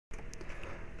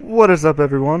What is up,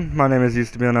 everyone? My name is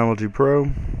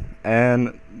UsedToBeAnMlgPro,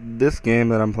 and this game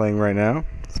that I'm playing right now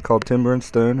is called Timber and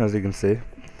Stone, as you can see,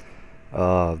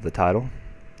 the title.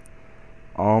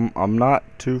 I'm not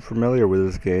too familiar with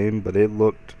this game, but it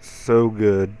looked so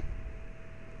good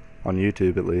on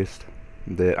YouTube, at least,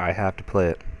 that I have to play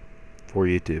it for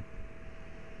YouTube.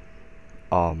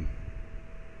 That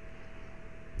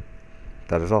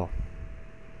is all.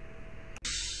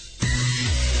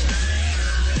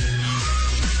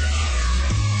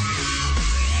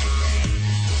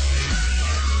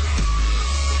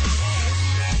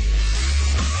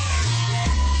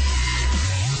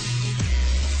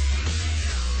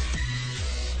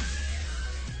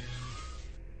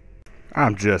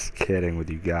 I'm just kidding with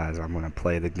you guys. I'm gonna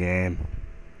play the game.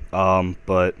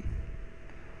 But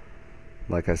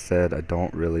like I said, I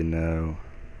don't really know.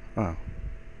 Oh.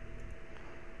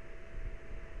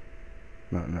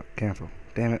 No, cancel.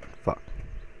 Damn it. Fuck.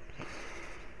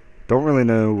 Don't really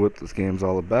know what this game's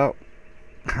all about.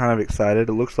 Kind of excited.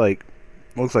 It looks like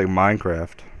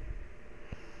Minecraft,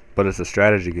 but it's a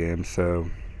strategy game, so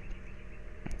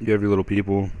you have your little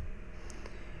people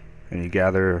and you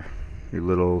gather your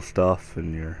little stuff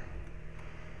and you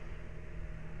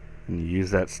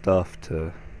use that stuff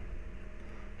to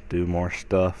do more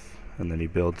stuff, and then you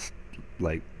build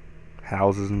like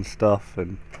houses and stuff,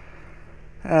 and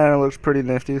it looks pretty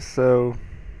nifty. So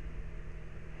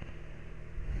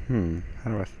how do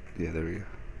I, yeah, there we go. So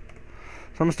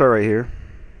I'm gonna start right here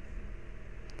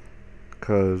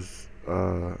because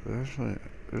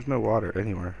there's no water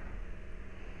anywhere,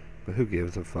 but who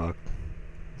gives a fuck.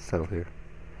 Settle here.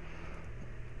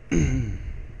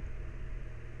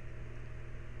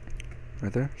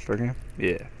 Right there, start game?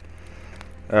 Yeah.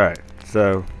 Alright,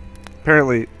 so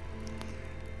apparently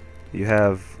you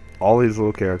have all these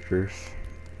little characters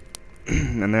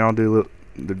and they all do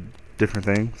the different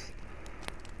things.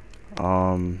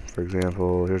 For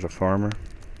example, here's a farmer,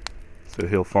 so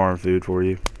he'll farm food for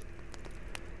you.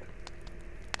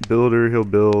 Builder, he'll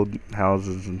build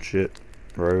houses and shit,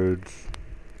 roads.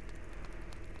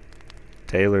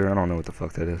 Tailor, I don't know what the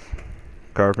fuck that is.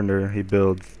 Carpenter, he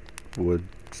builds wood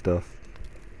stuff.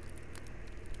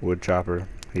 Wood chopper,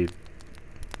 he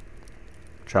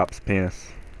chops penis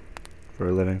for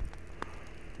a living.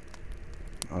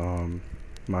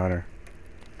 Miner,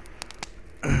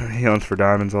 he hunts for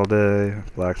diamonds all day.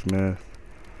 Blacksmith,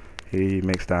 he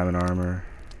makes diamond armor.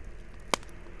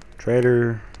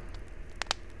 Trader,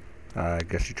 I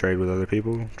guess you trade with other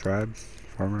people, tribes.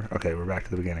 Farmer, okay, we're back to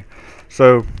the beginning.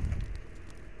 So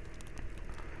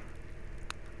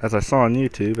as I saw on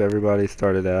YouTube, everybody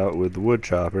started out with the wood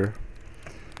chopper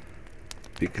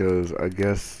because I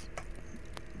guess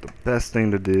the best thing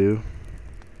to do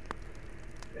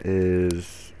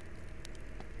is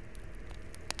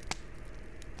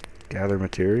gather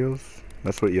materials.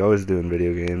 That's what you always do in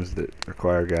video games that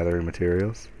require gathering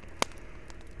materials.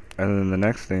 And then the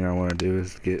next thing I want to do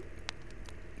is get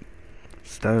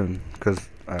stone, because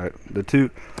the two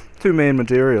main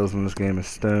materials in this game is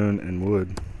stone and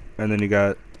wood. And then you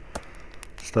got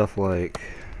stuff like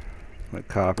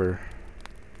copper,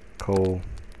 coal,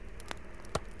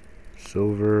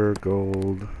 silver,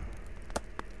 gold,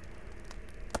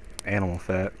 animal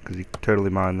fat, because you can totally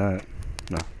mine that.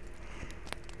 No.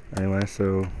 Anyway,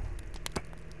 so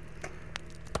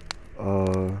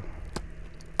you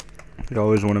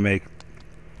always want to make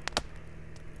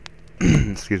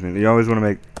excuse me, you always want to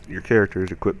make your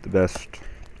characters equip the best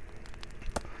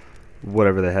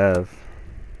whatever they have.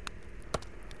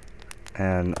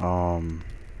 And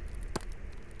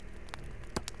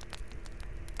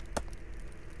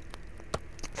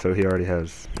so he already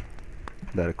has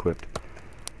that equipped.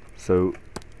 So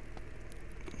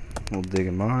we'll dig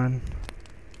in mine.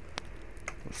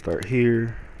 We'll start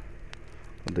here.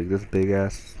 We'll dig this big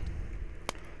ass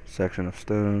section of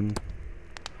stone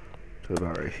to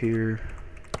about right here,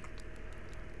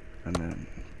 and then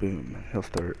boom, he'll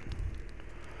start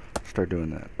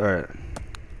doing that. Alright.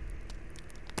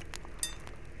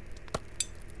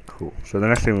 Cool. So the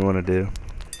next thing we want to do,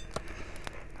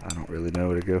 I don't really know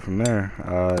where to go from there.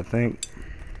 I think,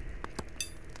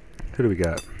 who do we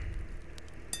got?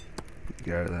 We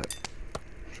got that.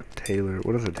 So tailor.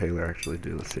 What does a tailor actually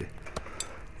do? Let's see.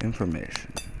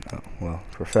 Information. Oh, well,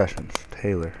 professions.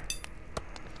 Tailor.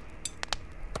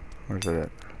 Where's it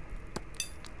at?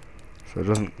 So it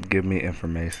doesn't give me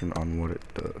information on what it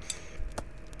does.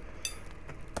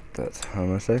 That's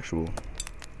homosexual.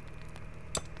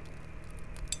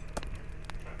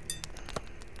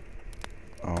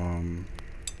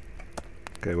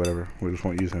 Okay, whatever. We just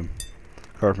won't use him.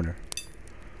 Carpenter.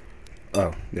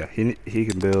 Oh, yeah. He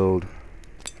can build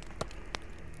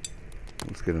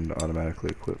Let's get him to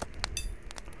automatically equip.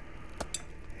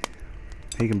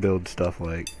 He can build stuff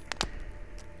like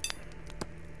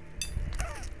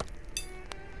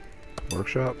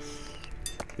workshops.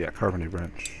 Yeah, carpentry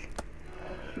bench.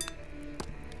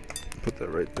 Put that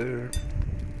right there.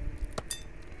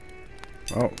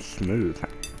 Oh, smooth.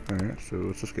 Alright, so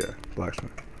it's this guy,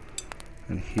 blacksmith.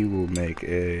 And he will make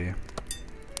a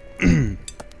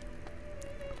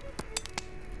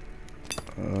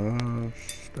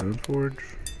stone forge,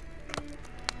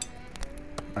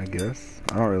 I guess.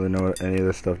 I don't really know what any of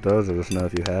this stuff does. I just know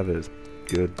if you have it, it's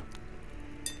good.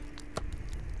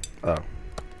 Oh.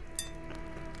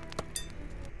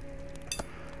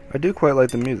 I do quite like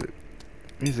the music.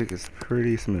 Music is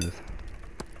pretty smooth.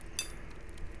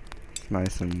 It's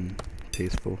nice and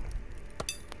peaceful.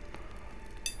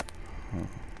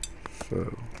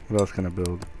 So, what else can I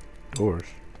build? Doors.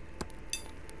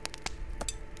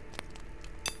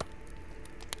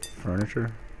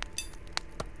 Furniture.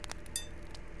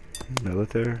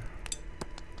 Military.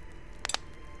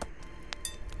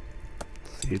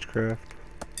 Siegecraft.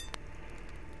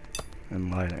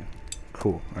 And lighting.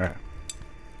 Cool. Alright.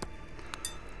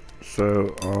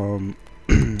 So,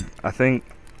 I think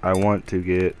I want to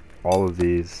get all of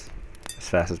these as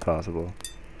fast as possible.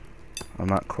 I'm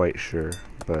not quite sure,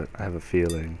 but I have a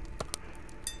feeling.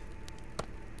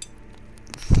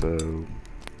 So,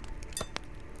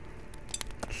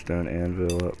 stone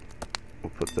anvil up.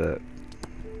 We'll put that.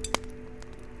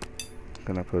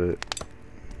 Can I put it?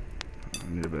 I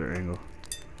need a better angle.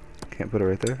 Can't put it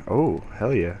right there? Oh,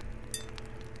 hell yeah.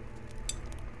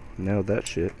 Nailed that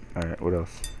shit. Alright, what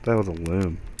else? That was a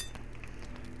loom.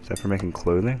 Is that for making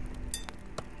clothing?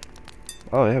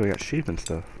 Oh yeah, we got sheep and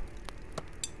stuff.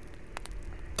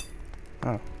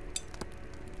 Oh.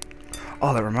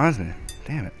 Oh, that reminds me.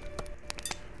 Damn it.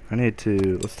 I need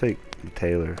to, let's take the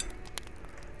tailor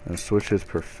and switch his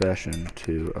profession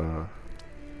to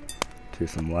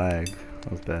some lag.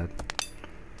 That was bad.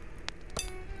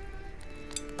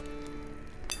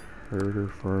 Herder,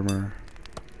 farmer.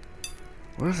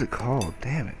 What is it called?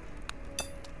 Damn it.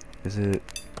 Is it...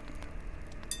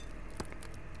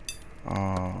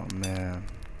 Oh man.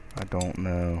 I don't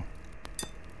know.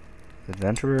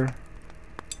 Adventurer?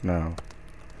 No.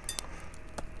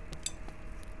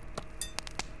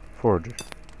 Forager.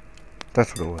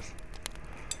 That's what it was.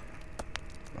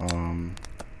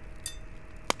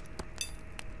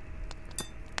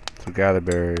 So gather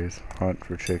berries, hunt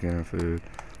for chicken and food,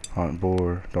 hunt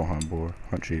boar, don't hunt boar,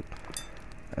 hunt sheep,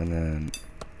 and then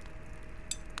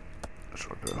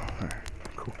short bow. Alright,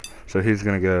 cool. So he's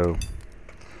gonna go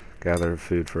gather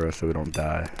food for us so we don't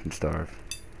die and starve.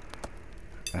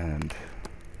 And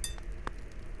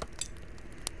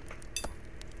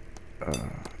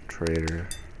trader.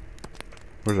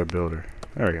 Where's our builder?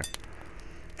 There we go.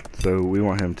 So we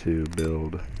want him to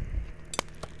build.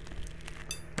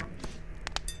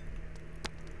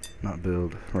 Not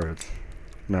build roads.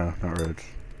 No, not roads.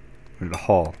 We need a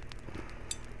hall.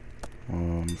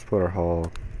 Let's put our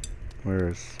hall.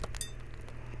 Where's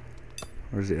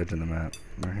the edge of the map?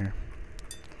 Right here.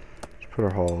 Let's put our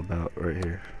hall about right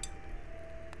here.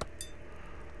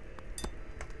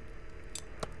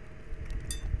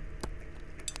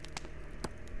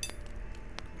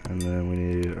 And then we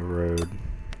need a road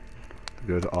that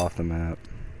goes off the map.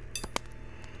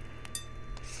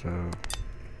 So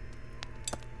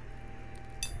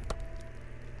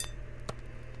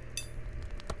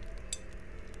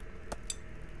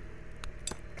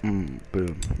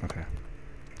boom. Okay.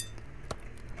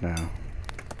 Now,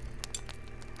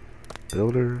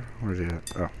 builder, where's he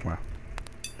at? Oh, wow.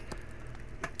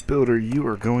 Builder, you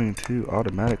are going to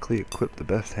automatically equip the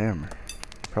best hammer.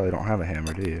 Probably don't have a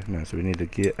hammer, do you? No, so we need to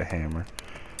get a hammer.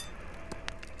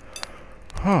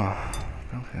 Huh.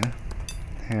 Okay.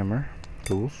 Hammer.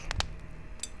 Tools.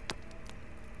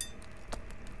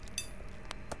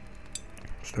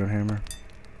 Stone hammer.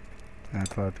 Add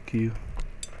 5 to Q.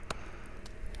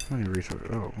 How many resources?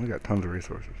 Oh, we got tons of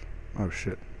resources. Oh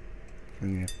shit.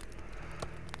 Yeah.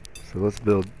 So let's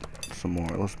build some more.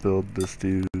 Let's build this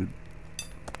dude.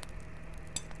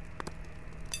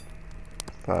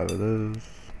 5 of those.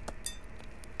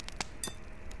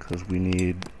 Because we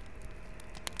need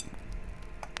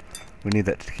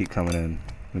that to keep coming in.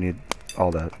 We need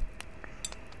all that.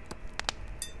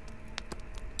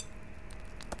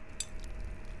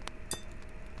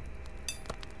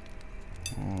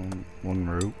 One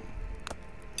rope.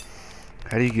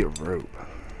 How do you get rope?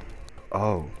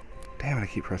 Oh, damn it, I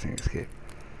keep pressing escape.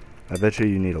 I bet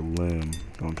you need a loom,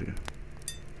 don't you?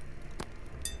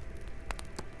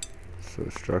 So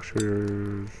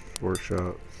structures,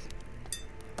 workshops,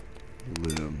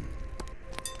 loom.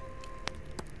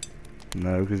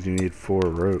 No, because you need 4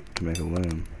 rope to make a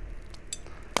loom.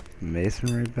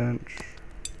 Masonry bench.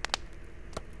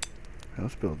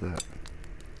 Let's build that.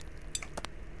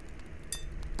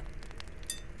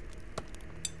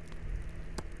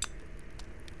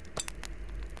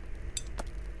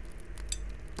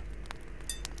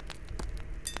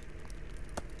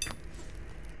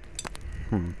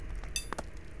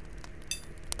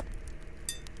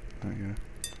 Okay.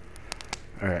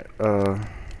 Alright,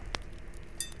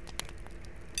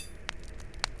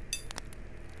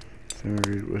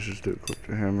 Sammy wishes to equip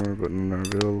the hammer, but none are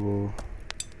available.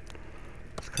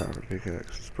 This copper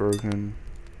pickaxe is broken.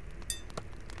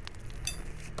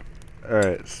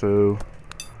 Alright, so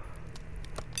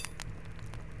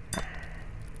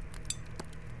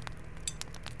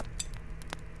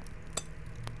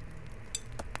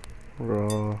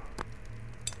raw.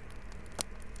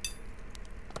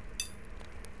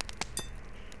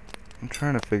 I'm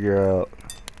trying to figure out.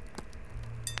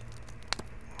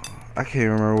 I can't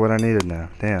even remember what I needed now.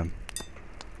 Damn.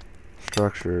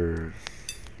 Structures.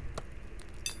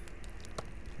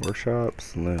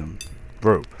 Workshops. Loom.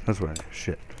 Rope. That's what I.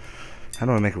 Shit. How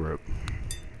do I make a rope?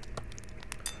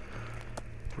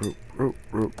 Rope, rope,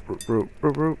 rope, rope, rope,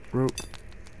 rope, rope, rope.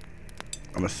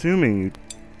 I'm assuming you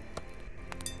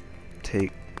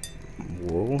take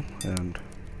wool and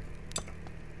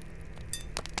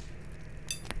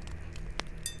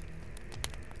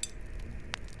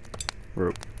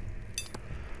rope.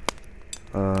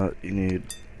 You need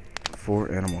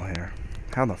 4 animal hair.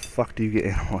 How the fuck do you get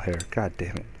animal hair? God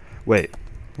damn it. Wait,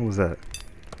 what was that?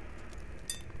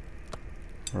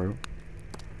 Rope.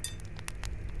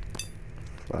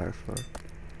 Flax,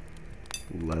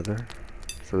 leather.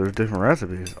 So there's different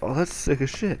recipes. Oh, that's sick as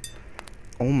shit.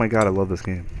 Oh my god, I love this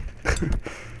game.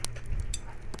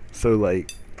 So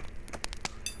like,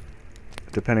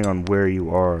 depending on where you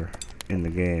are in the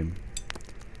game,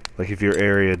 like if your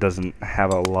area doesn't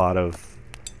have a lot of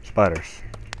spiders,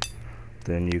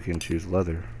 then you can choose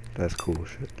leather. That's cool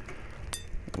shit.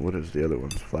 What is the other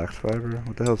ones? Flax fiber?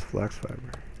 What the hell is flax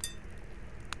fiber?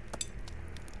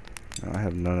 No, I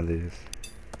have none of these.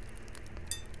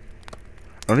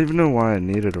 I don't even know why I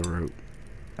needed a rope,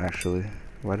 actually.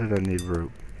 Why did I need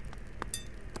rope?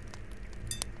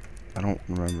 I don't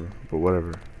remember, but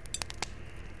whatever.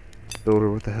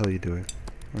 Builder, what the hell are you doing?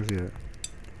 Where's he at?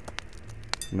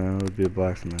 No, it would be a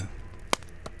blacksmith.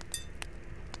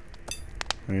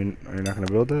 Are you not gonna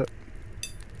build that?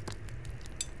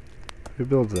 Who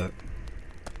builds that?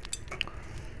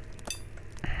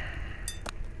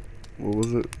 What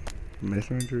was it?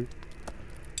 Masonry?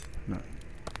 No.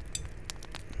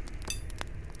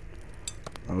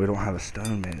 Oh, we don't have a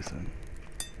stonemason.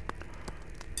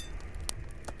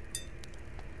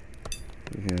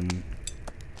 We can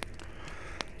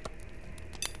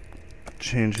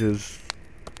change his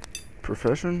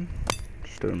profession.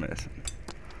 Stonemason.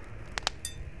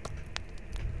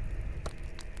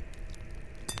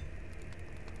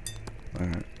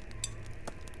 Alright.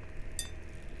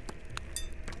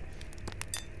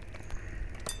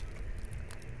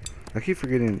 I keep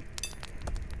forgetting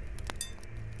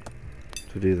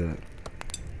to do that.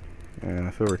 And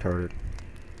I feel retarded.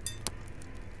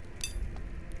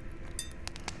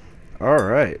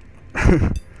 Alright.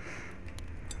 Got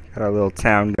a little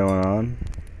town going on.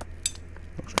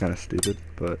 Looks kind of stupid,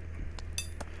 but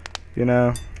you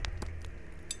know,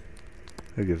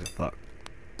 who gives a fuck?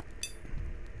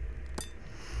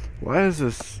 Why is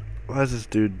this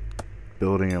dude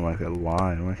building in like a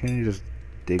line? Why can't he just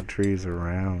dig trees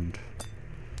around?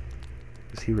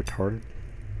 Is he retarded?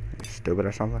 Is he stupid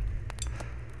or something?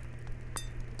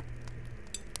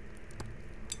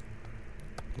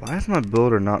 Why has my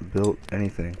builder not built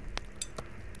anything?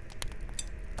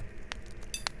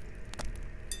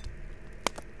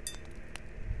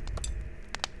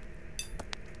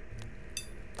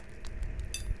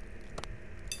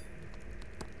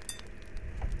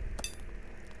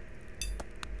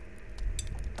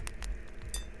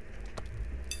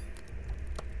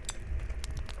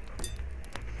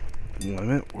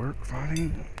 Limit work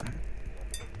finding?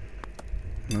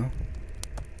 No?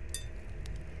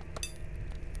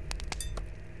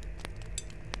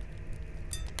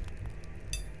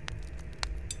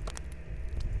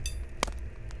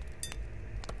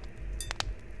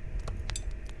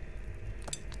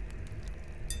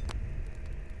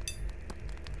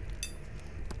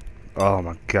 Oh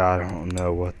my god, I don't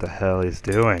know what the hell he's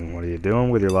doing. What are you doing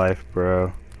with your life,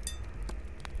 bro?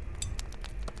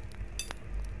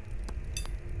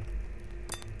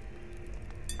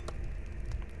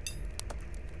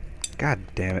 God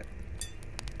damn it.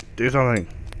 Do something.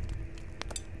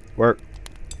 Work.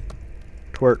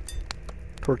 Twerk.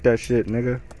 Torque that shit,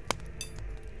 nigga.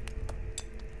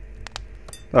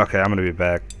 Okay, I'm gonna be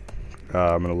back.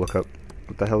 I'm gonna look up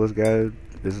what the hell this guy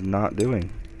is not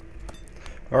doing.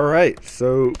 Alright,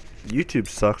 so YouTube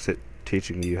sucks at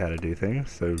teaching you how to do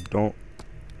things, so don't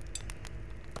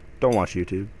watch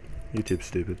YouTube. YouTube's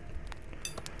stupid.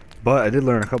 But I did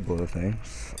learn a couple of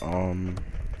things.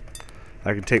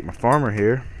 I can take my farmer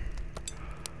here,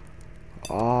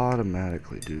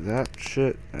 automatically do that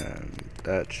shit, and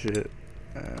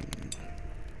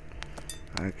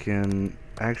I can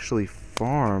actually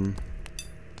farm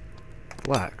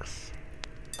flax,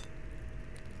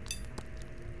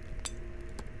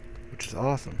 which is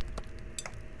awesome.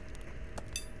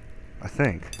 I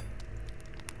think.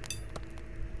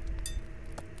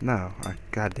 No,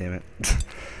 god damn it.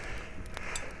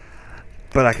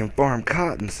 But I can farm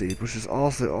cottonseed, which is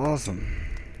also awesome.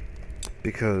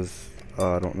 Because,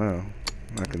 I don't know,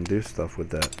 I can do stuff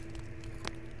with that.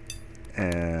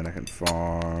 And I can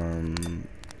farm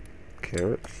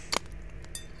carrots.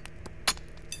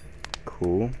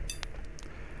 Cool.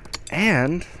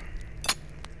 And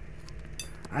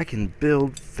I can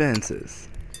build fences.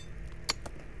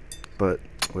 But,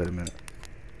 wait a minute.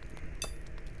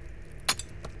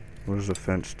 What does a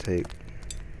fence take?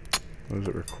 What does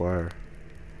it require?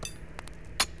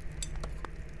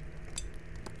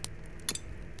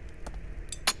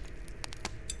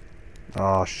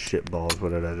 Oh, shitballs, what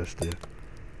did I just do?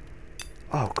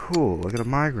 Oh, cool, look at a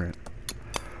migrant.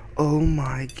 Oh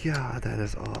my god, that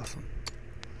is awesome.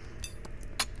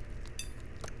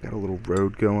 Got a little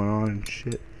road going on and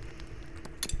shit.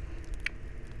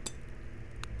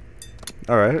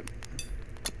 Alright.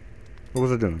 What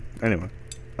was I doing? Anyway.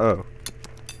 Oh.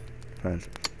 Fences.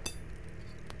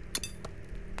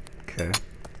 Okay.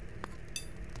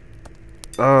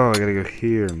 Oh, I gotta go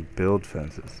here and build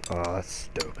fences. Oh, that's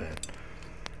stupid.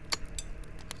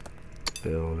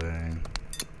 Building.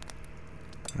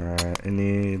 Alright, it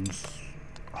needs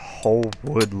a whole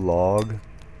wood log.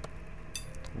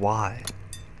 Why?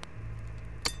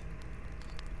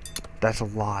 That's a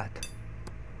lot.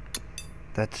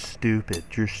 That's stupid.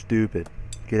 You're stupid.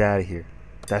 Get out of here.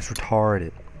 That's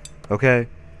retarded. Okay?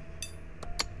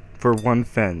 For one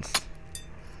fence,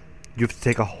 you have to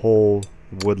take a whole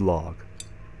wood log.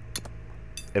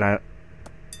 And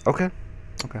okay.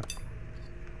 Okay.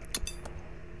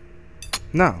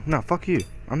 No, fuck you.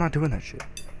 I'm not doing that shit.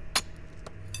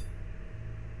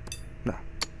 No.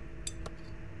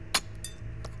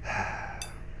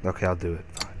 Okay, I'll do it.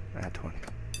 Fine. I had 20.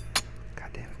 God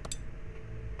damn it.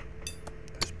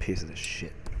 This piece of this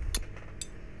shit.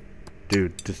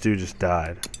 Dude, this dude just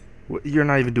died. You're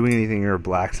not even doing anything, you're a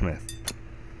blacksmith.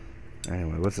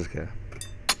 Anyway, what's this guy?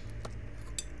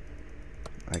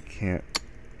 I can't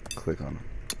click on him.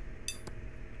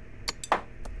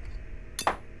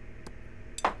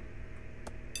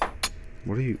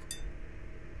 What are you?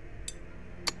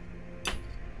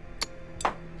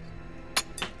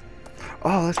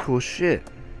 Oh, that's cool shit.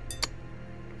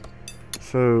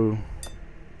 So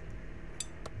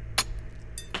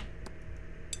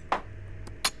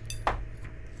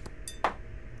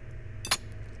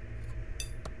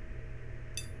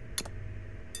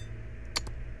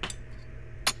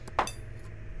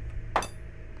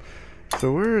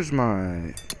where is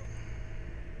my...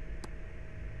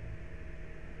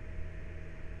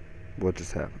 What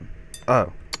just happened?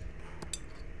 Oh.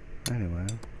 Anyway.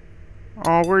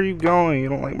 Oh, where are you going? You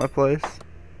don't like my place?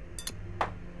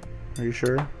 Are you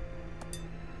sure?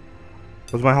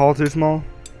 Was my hall too small?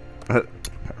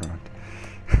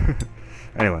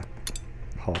 Anyway.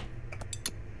 Hall.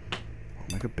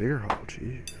 I'll make a bigger hall,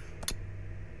 jeez.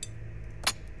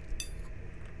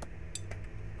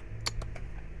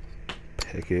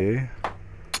 Picky.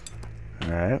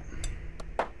 Alright.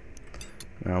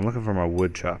 Now I'm looking for my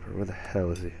wood chopper. Where the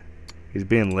hell is he? He's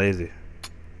being lazy.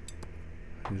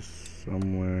 He's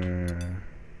somewhere.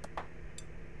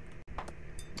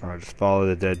 Alright, just follow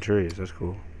the dead trees. That's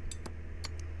cool.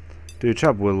 Dude,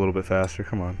 chop wood a little bit faster.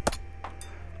 Come on.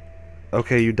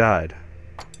 Okay, you died.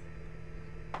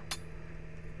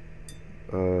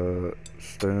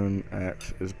 Stone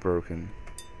axe is broken.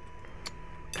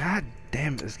 God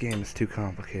damn, this game is too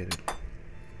complicated.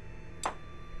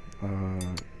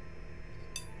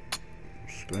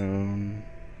 Stone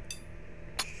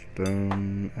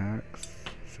axe.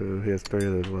 So he has 3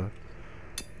 of those left.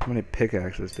 How many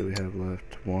pickaxes do we have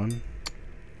left? 1.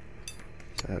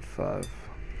 So add 5.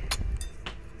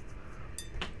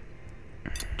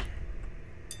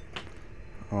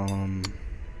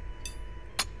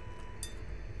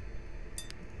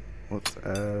 Let's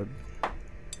add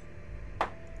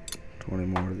 20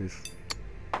 more of these.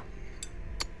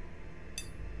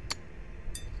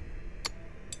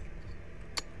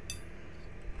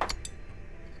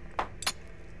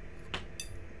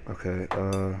 Okay,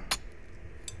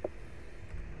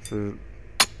 so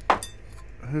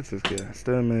who's this guy?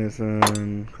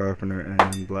 Stonemason, carpenter,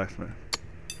 and blacksmith.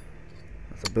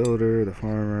 That's the builder, the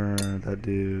farmer, that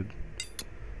dude.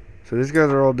 So these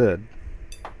guys are all dead.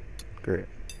 Great.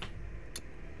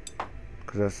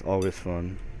 Because that's always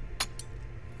fun.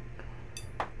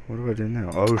 What do I do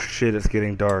now? Oh shit, it's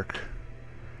getting dark.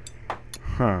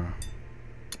 Huh.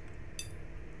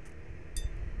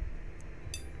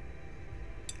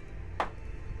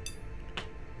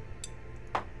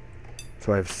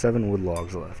 So I have 7 wood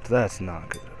logs left. That's not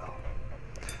good at all.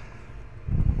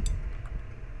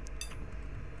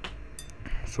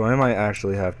 So I might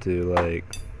actually have to, like,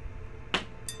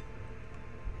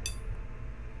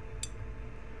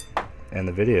 end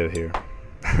the video here.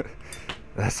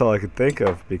 That's all I could think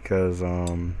of, because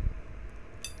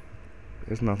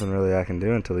there's nothing really I can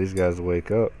do until these guys wake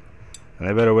up. And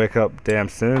they better wake up damn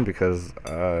soon, because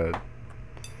I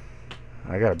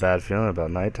got a bad feeling about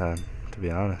nighttime, to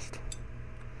be honest.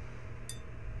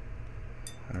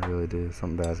 I really do.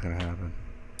 Something bad's gonna happen.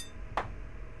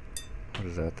 What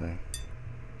is that thing?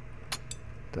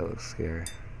 That looks scary.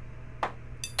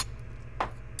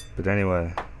 But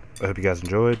anyway, I hope you guys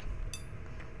enjoyed.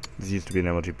 This used to be an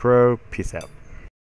MLG Pro. Peace out.